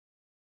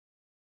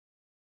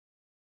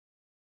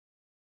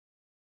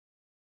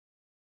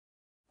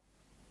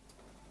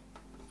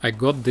I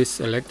got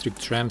this electric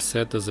tram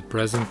set as a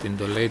present in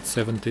the late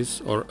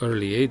 70s or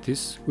early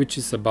 80s, which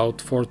is about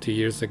 40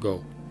 years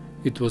ago.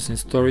 It was in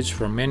storage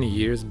for many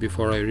years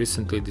before I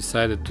recently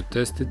decided to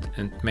test it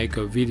and make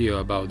a video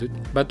about it,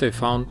 but I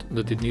found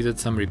that it needed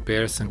some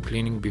repairs and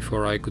cleaning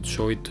before I could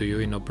show it to you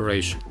in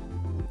operation.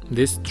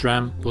 This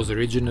tram was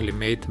originally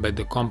made by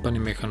the company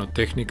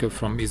Mehanotehnika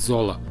from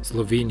Izola,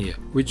 Slovenia,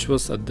 which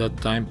was at that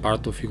time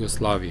part of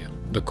Yugoslavia.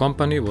 The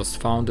company was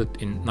founded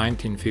in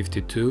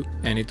 1952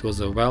 and it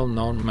was a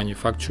well-known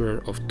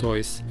manufacturer of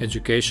toys,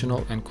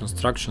 educational and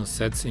construction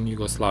sets in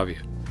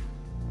Yugoslavia.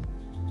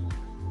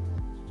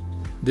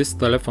 This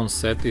telephone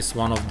set is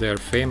one of their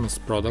famous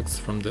products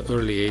from the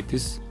early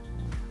 80s,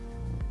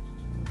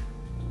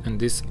 and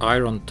this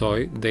iron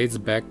toy dates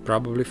back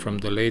probably from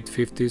the late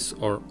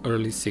 50s or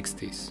early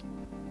 60s.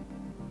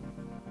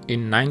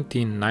 In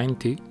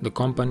 1990, the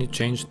company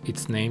changed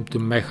its name to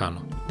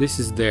Mehano. This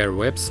is their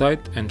website,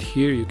 and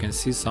here you can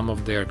see some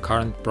of their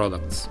current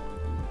products.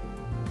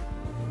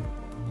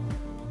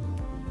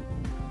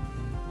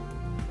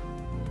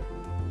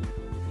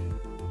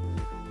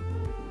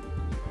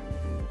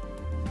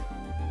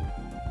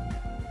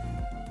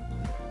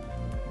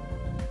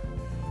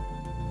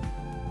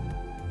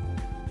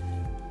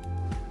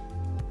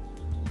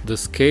 The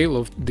scale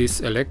of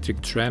this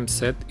electric tram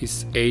set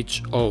is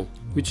HO,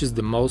 which is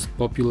the most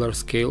popular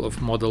scale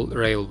of model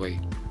railway.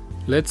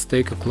 Let's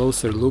take a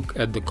closer look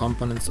at the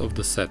components of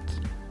the set.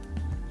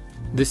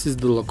 This is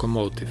the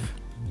locomotive.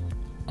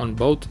 On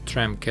both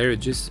tram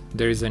carriages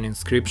there is an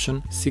inscription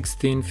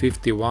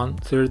 1651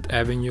 3rd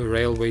Avenue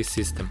Railway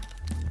System.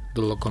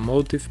 The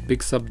locomotive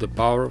picks up the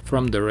power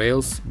from the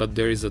rails, but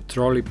there is a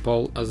trolley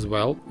pole as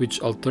well,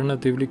 which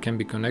alternatively can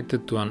be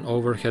connected to an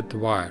overhead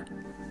wire.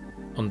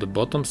 On the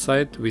bottom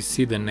side we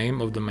see the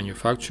name of the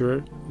manufacturer,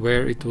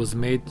 where it was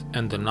made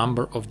and the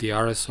number of the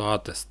RSO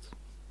attest.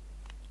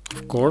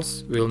 Of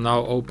course, we'll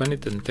now open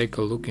it and take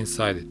a look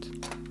inside it.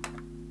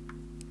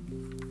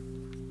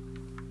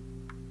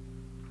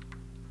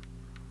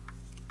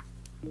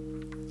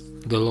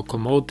 The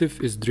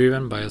locomotive is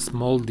driven by a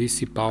small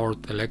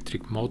DC-powered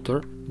electric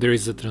motor. There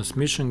is a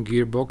transmission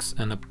gearbox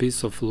and a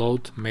piece of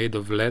load made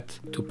of lead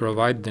to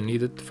provide the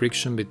needed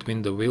friction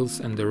between the wheels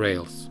and the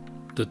rails.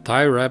 The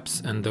tie wraps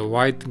and the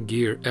white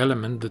gear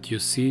element that you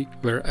see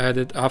were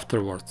added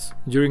afterwards,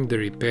 during the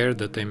repair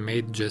that I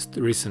made just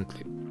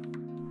recently.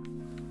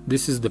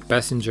 This is the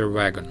passenger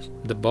wagon.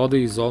 The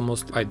body is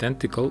almost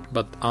identical,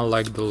 but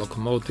unlike the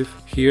locomotive,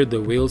 here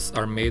the wheels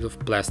are made of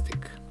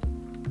plastic.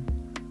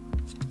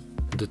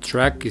 The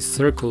track is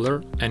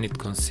circular and it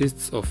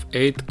consists of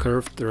 8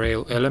 curved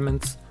rail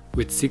elements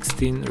with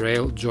 16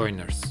 rail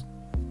joiners.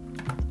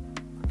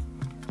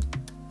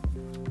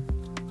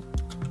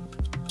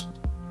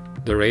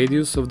 The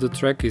radius of the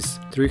track is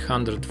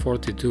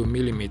 342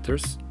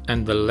 mm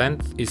and the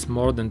length is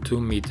more than 2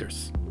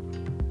 meters.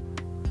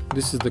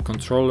 This is the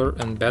controller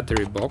and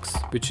battery box,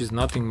 which is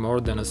nothing more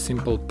than a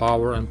simple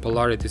power and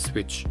polarity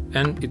switch,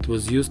 and it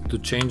was used to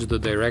change the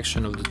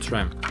direction of the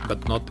tram,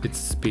 but not its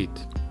speed.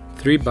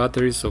 3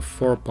 batteries of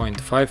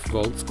 4.5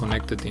 volts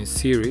connected in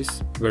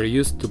series were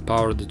used to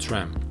power the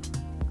tram.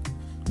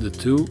 The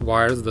 2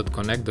 wires that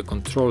connect the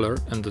controller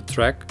and the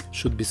track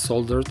should be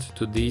soldered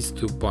to these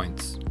 2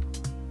 points.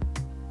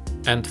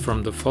 And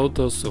from the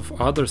photos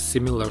of other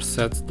similar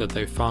sets that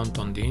I found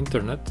on the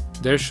internet,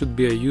 there should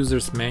be a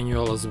user's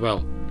manual as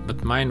well,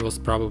 but mine was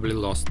probably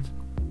lost.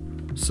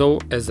 So,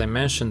 as I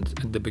mentioned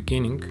at the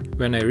beginning,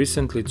 when I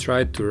recently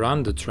tried to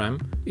run the tram,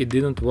 it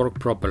didn't work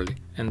properly,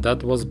 and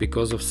that was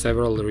because of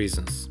several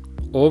reasons.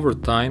 Over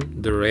time,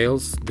 the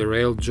rails, the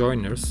rail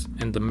joiners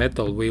and the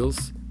metal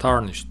wheels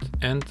tarnished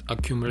and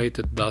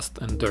accumulated dust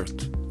and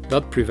dirt.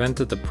 That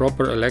prevented a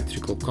proper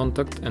electrical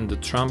contact and the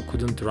tram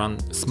couldn't run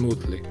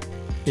smoothly.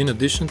 In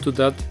addition to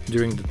that,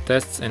 during the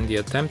tests and the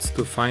attempts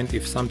to find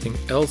if something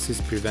else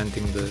is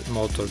preventing the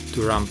motor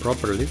to run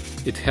properly,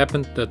 it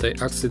happened that I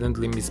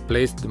accidentally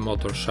misplaced the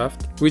motor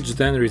shaft, which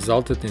then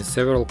resulted in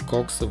several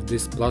cogs of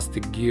this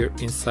plastic gear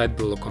inside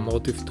the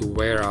locomotive to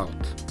wear out.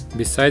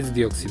 Besides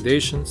the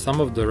oxidation, some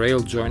of the rail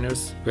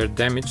joiners were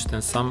damaged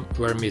and some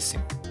were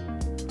missing.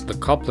 The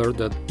coupler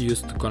that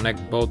used to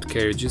connect both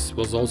carriages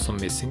was also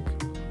missing.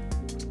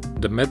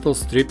 The metal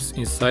strips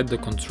inside the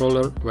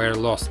controller were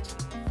lost.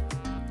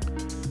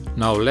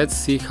 Now let's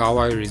see how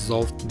I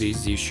resolved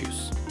these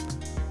issues.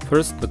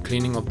 First, the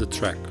cleaning of the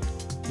track.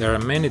 There are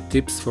many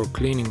tips for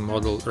cleaning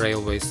model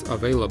railways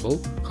available,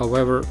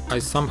 however, I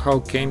somehow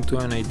came to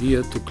an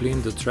idea to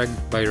clean the track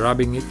by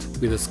rubbing it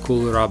with a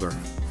school rubber.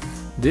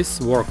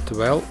 This worked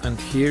well, and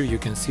here you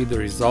can see the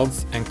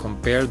results and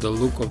compare the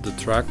look of the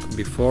track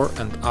before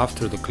and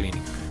after the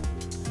cleaning.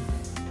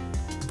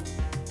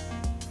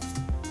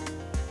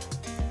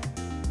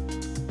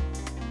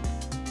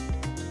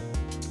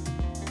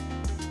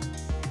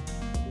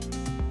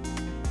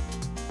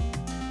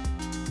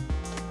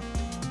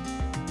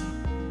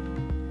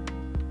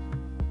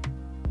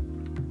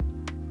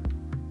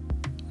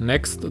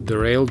 Next, the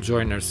rail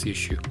joiners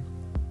issue.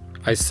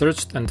 I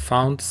searched and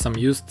found some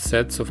used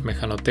sets of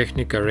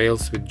Mehanotehnika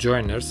rails with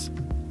joiners,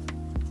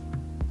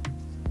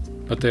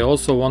 but I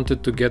also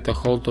wanted to get a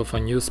hold of a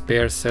new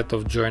spare set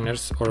of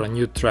joiners or a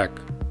new track.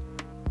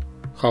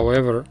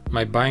 However,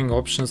 my buying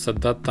options at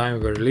that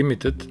time were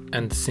limited,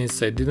 and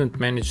since I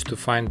didn't manage to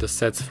find the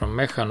sets from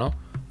Mehano,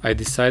 I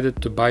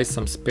decided to buy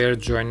some spare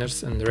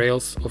joiners and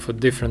rails of a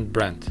different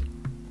brand.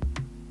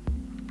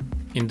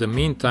 In the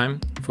meantime,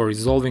 for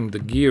resolving the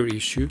gear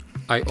issue,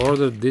 I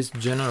ordered this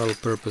general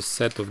purpose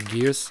set of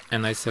gears,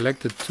 and I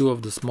selected two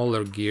of the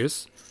smaller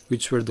gears,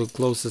 which were the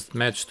closest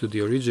match to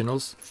the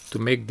originals, to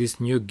make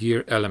this new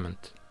gear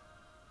element.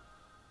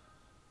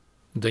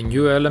 The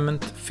new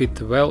element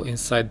fit well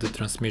inside the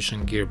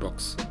transmission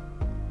gearbox.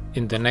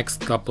 In the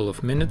next couple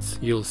of minutes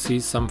you'll see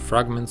some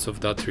fragments of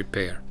that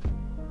repair.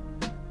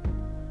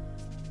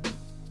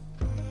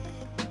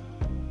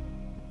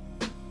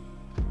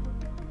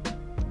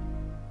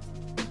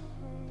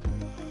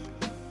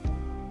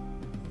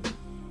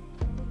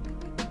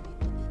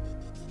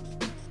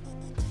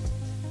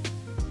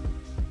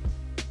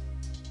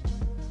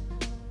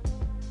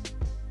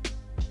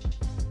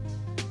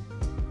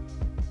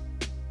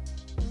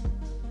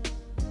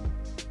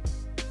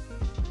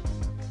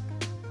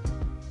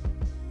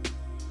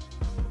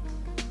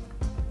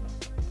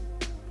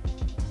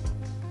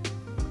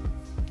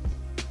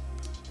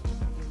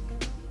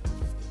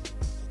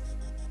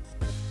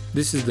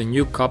 This is the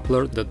new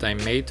coupler that I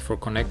made for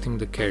connecting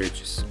the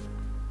carriages.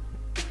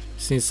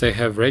 Since I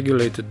have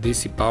regulated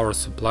DC power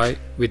supply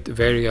with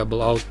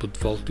variable output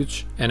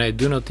voltage and I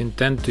do not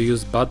intend to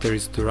use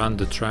batteries to run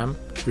the tram,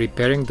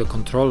 repairing the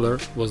controller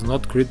was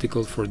not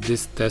critical for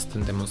this test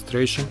and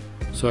demonstration,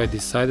 so I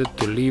decided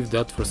to leave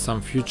that for some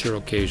future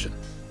occasion.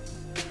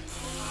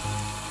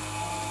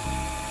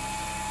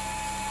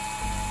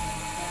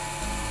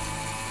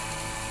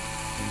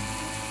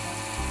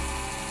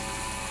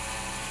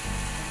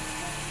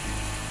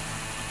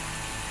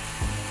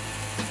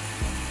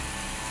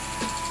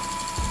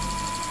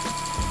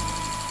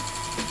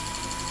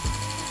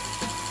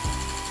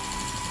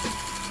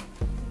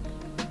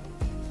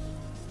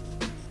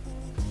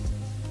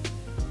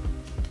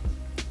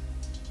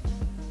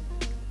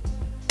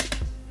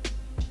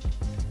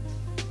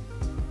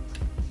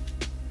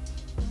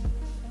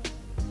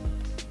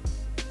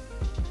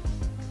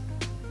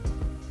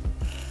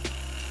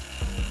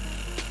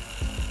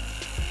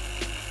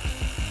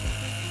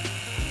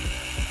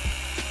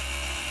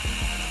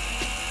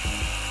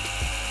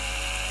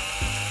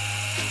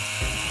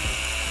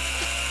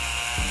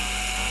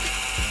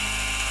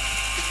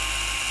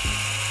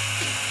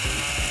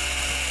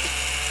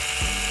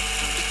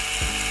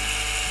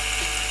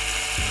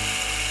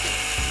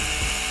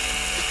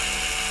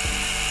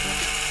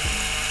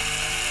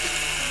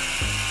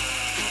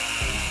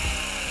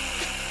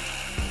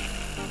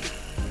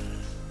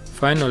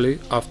 Finally,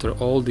 after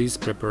all these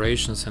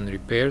preparations and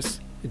repairs,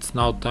 it's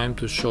now time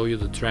to show you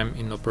the tram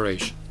in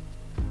operation.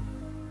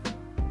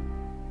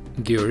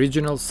 The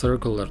original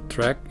circular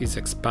track is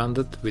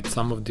expanded with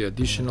some of the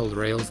additional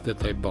rails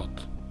that I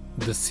bought.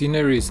 The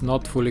scenery is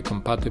not fully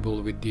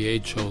compatible with the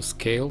HO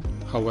scale,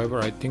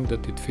 however I think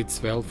that it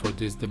fits well for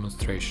this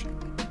demonstration.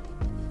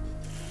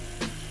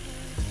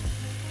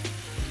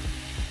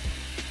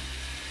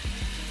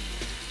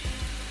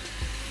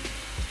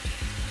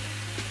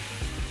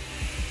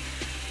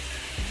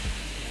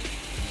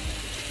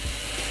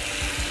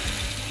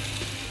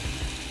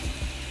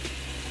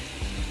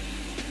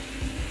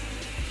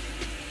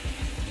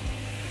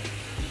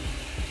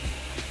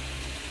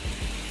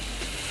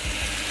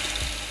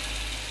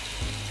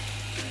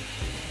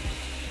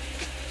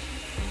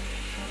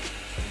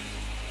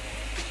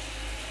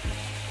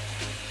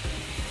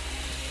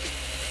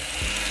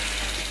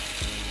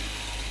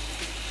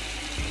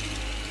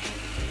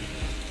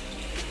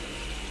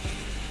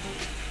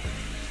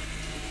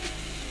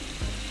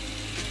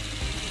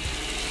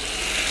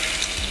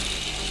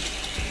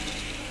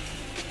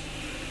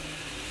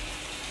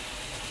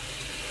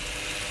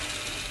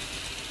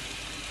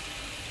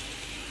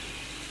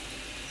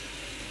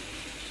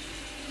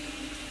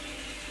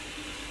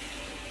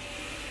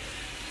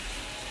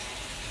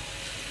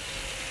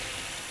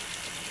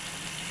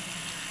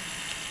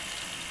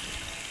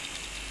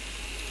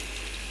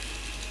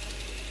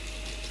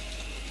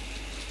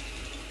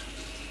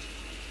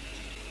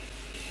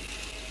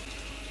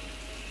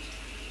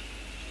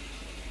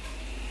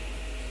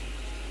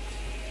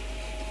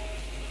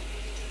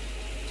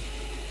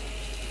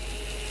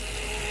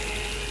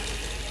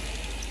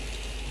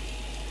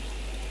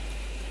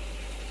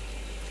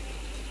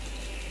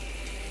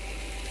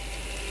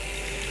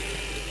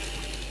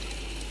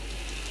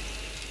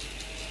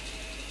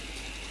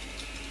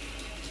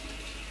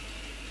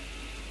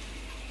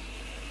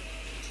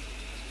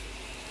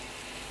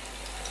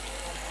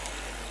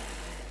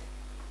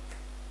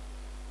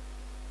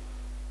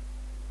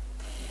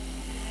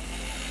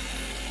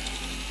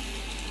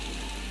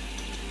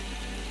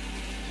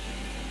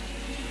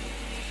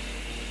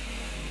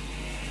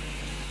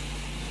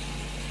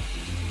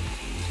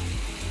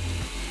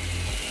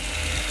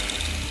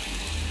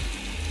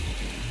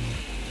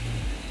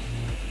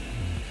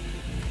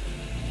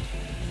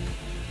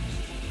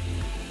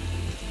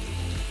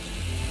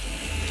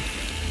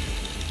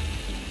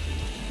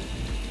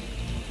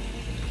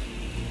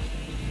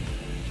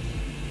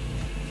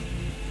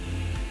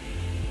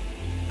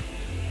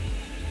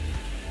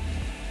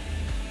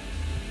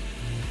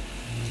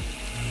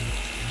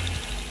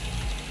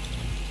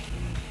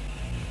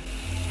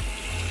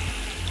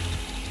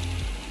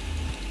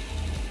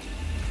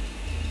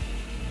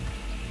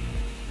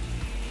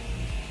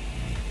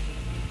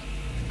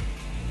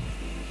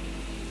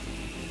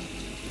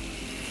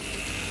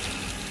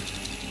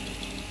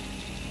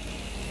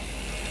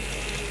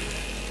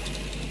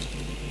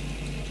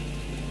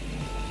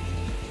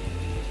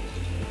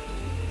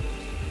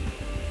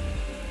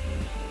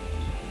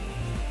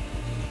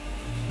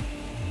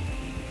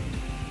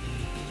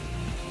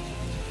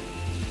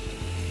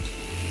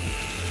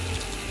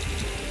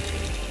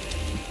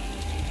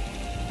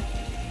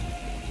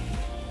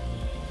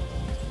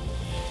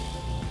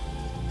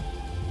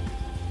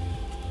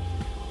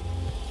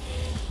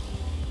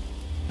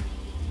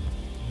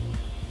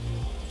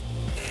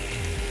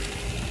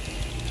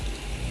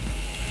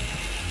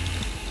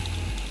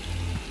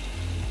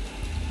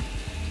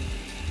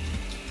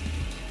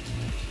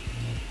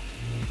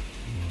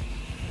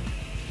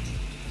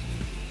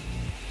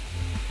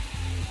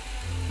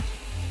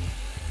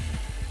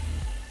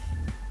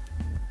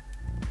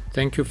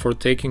 Thank you for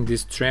taking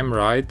this tram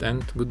ride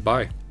and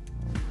goodbye.